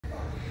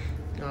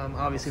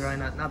Obviously, Ryan,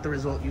 not the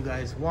result you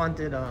guys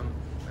wanted. I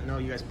know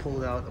you guys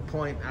pulled out a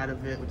point out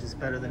of it, which is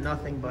better than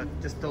nothing, but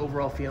just the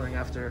overall feeling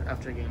after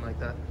a game like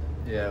that.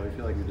 Yeah, we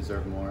feel like we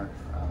deserve more.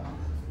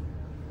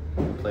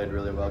 We played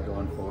really well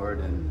going forward,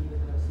 and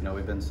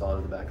we've been solid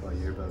at the back all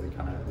year, but we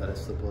kind of let it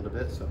slip a little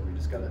bit, so we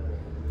just got to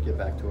get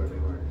back to where we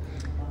were.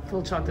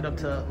 Phil chalked it up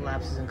to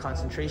lapses in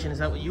concentration. Is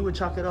that what you would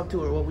chalk it up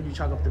to, or what would you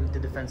chalk up the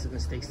defensive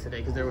mistakes today?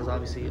 Because there was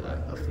obviously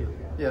a few.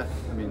 Yeah,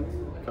 I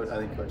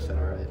think Coach said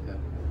it right, yeah.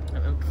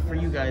 And for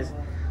you guys,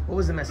 what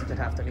was the message at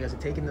halftime? You guys had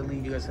taken the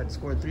lead. You guys had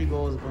scored 3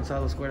 goals.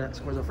 Gonzalo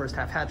scores a first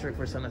half hat trick,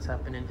 first time that's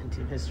happened in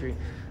team history.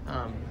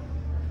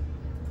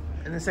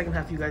 In the second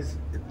half, you guys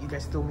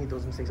still made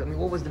those mistakes. I mean,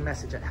 what was the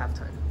message at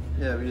halftime?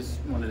 Yeah, we just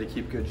wanted to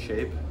keep good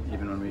shape.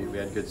 Even when we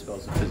had good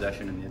spells of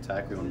possession in the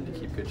attack, we wanted to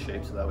keep good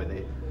shape so that way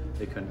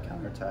they couldn't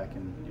counterattack,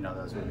 and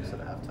that's what we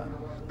said at halftime.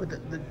 But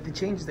the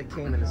changes that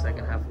came in the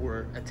second half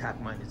were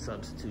attack-minded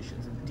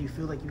substitutions. Do you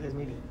feel like you guys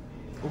maybe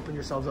opened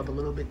yourselves up a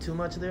little bit too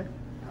much there?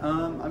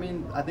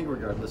 I think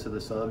regardless of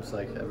the subs,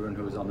 like everyone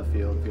who was on the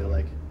field feel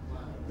like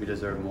we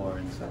deserve more,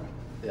 and so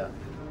yeah,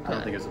 I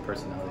don't think it's a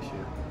personnel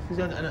issue.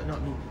 No,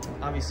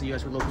 obviously you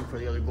guys were looking for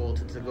the other goal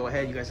to go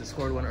ahead. You guys had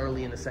scored one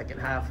early in the second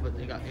half, but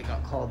it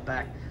got called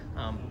back.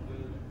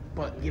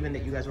 But given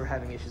that you guys were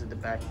having issues at the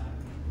back,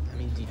 I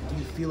mean, do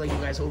you feel like you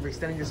guys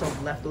overextended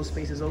yourself, left those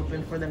spaces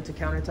open for them to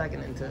counterattack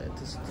and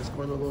to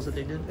score the goals that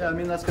they did? Yeah, I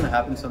mean, that's going to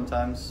happen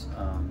sometimes.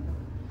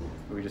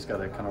 We just got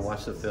to kind of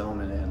watch the film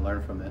and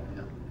learn from it.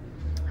 Yeah.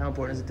 How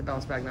important is it to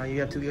bounce back now? You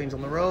have 2 games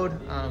on the road.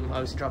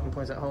 Obviously, dropping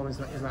points at home is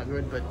not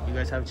good, but you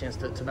guys have a chance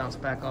to bounce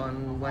back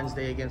on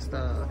Wednesday against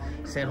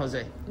San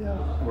Jose.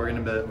 Yeah, we're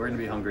gonna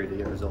be hungry to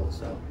get results,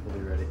 so we'll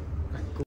be ready.